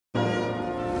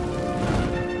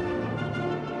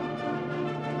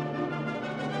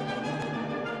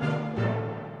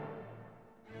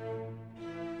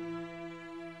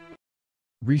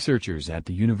Researchers at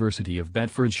the University of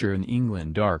Bedfordshire in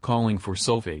England are calling for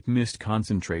sulfate mist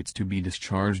concentrates to be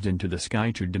discharged into the sky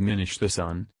to diminish the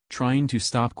sun, trying to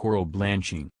stop coral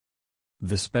blanching.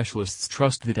 The specialists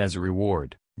trust that as a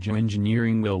reward,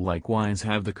 geoengineering will likewise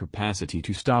have the capacity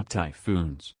to stop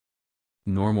typhoons.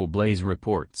 Normal Blaze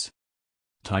reports.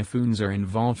 Typhoons are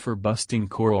involved for busting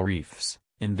coral reefs,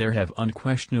 and there have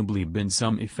unquestionably been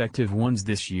some effective ones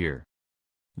this year.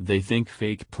 They think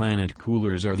fake planet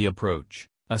coolers are the approach,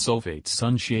 a sulfate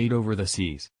sunshade over the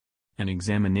seas. An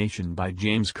examination by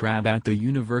James Crabb at the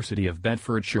University of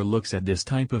Bedfordshire looks at this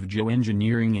type of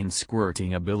geoengineering and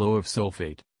squirting a billow of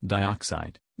sulfate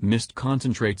dioxide mist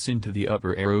concentrates into the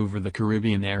upper air over the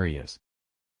Caribbean areas.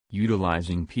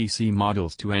 Utilizing PC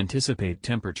models to anticipate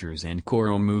temperatures and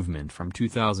coral movement from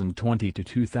 2020 to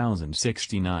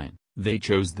 2069, they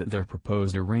chose that their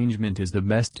proposed arrangement is the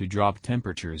best to drop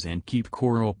temperatures and keep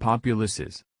coral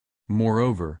populaces.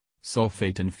 Moreover,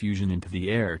 sulfate infusion into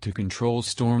the air to control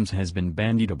storms has been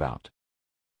bandied about.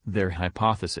 Their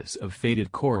hypothesis of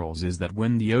fated corals is that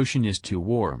when the ocean is too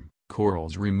warm,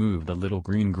 corals remove the little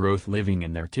green growth living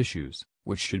in their tissues,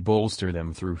 which should bolster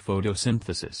them through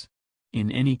photosynthesis.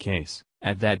 In any case,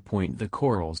 at that point the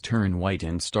corals turn white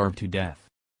and starve to death.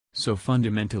 So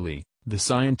fundamentally, the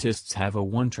scientists have a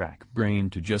one-track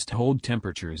brain to just hold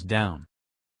temperatures down.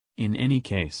 In any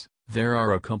case, there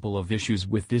are a couple of issues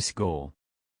with this goal.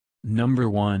 Number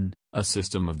 1, a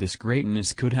system of this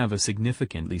greatness could have a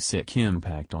significantly sick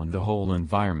impact on the whole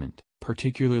environment,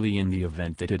 particularly in the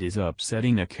event that it is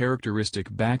upsetting a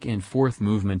characteristic back-and-forth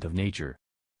movement of nature.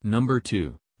 Number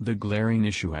 2, the glaring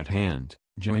issue at hand.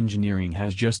 Geoengineering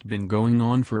has just been going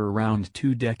on for around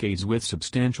 2 decades with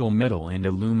substantial metal and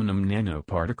aluminum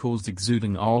nanoparticles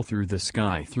exuding all through the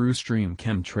sky through stream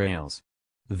chemtrails.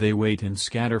 They wait and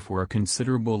scatter for a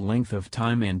considerable length of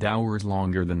time and hours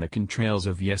longer than the contrails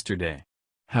of yesterday.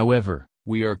 However,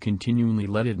 we are continually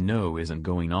let know isn't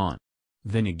going on.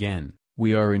 Then again,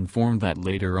 we are informed that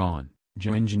later on,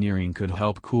 geoengineering could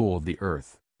help cool the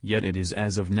Earth, yet it is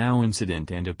as of now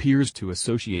incident and appears to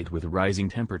associate with rising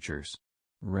temperatures.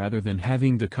 Rather than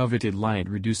having the coveted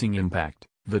light-reducing impact,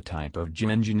 the type of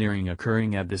geoengineering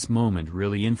occurring at this moment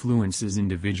really influences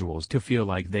individuals to feel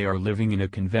like they are living in a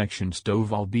convection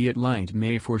stove, albeit light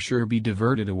may for sure be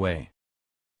diverted away.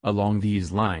 Along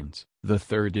these lines, the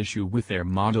third issue with their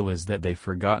model is that they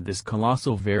forgot this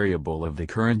colossal variable of the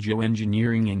current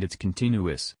geoengineering and its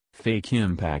continuous, fake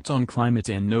impacts on climate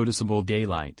and noticeable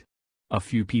daylight. A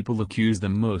few people accuse the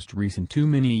most recent too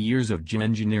many years of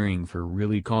geoengineering for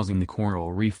really causing the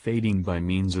coral reef fading by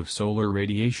means of solar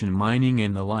radiation mining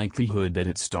and the likelihood that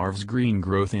it starves green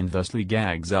growth and thusly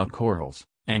gags out corals,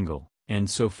 angle, and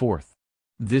so forth.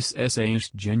 This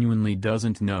essayist genuinely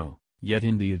doesn't know, yet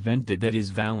in the event that that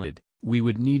is valid, we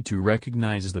would need to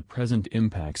recognize the present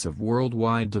impacts of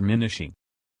worldwide diminishing.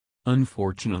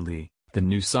 Unfortunately, the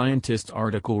New Scientist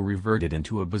article reverted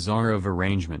into a bazaar of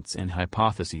arrangements and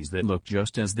hypotheses that look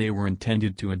just as they were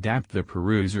intended to adapt the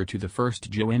peruser to the first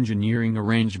geoengineering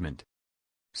arrangement.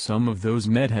 Some of those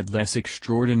had less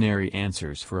extraordinary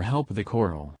answers for help the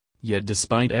coral, yet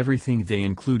despite everything they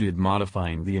included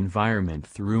modifying the environment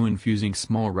through infusing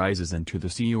small rises into the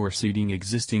sea or seeding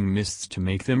existing mists to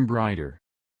make them brighter.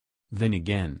 Then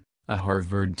again, a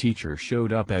Harvard teacher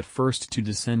showed up at first to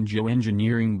defend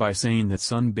geoengineering by saying that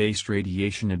sun-based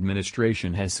radiation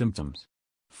administration has symptoms.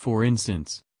 For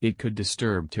instance, it could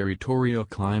disturb territorial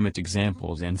climate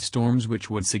examples and storms which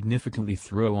would significantly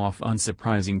throw off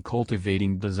unsurprising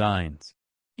cultivating designs.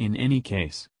 In any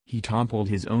case, he toppled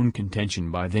his own contention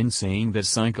by then saying that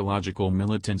psychological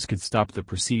militants could stop the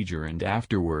procedure and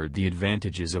afterward the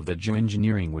advantages of the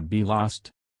geoengineering would be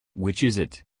lost. Which is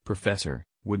it, Professor?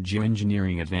 Would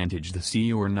geoengineering advantage the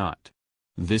sea or not?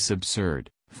 This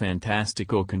absurd,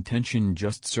 fantastical contention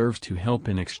just serves to help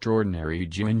an extraordinary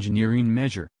geoengineering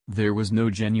measure. There was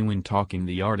no genuine talk in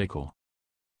the article.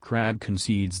 Crabb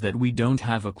concedes that we don't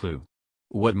have a clue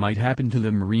what might happen to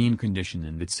the marine condition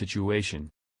in that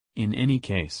situation. In any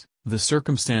case, the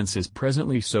circumstance is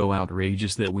presently so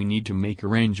outrageous that we need to make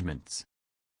arrangements.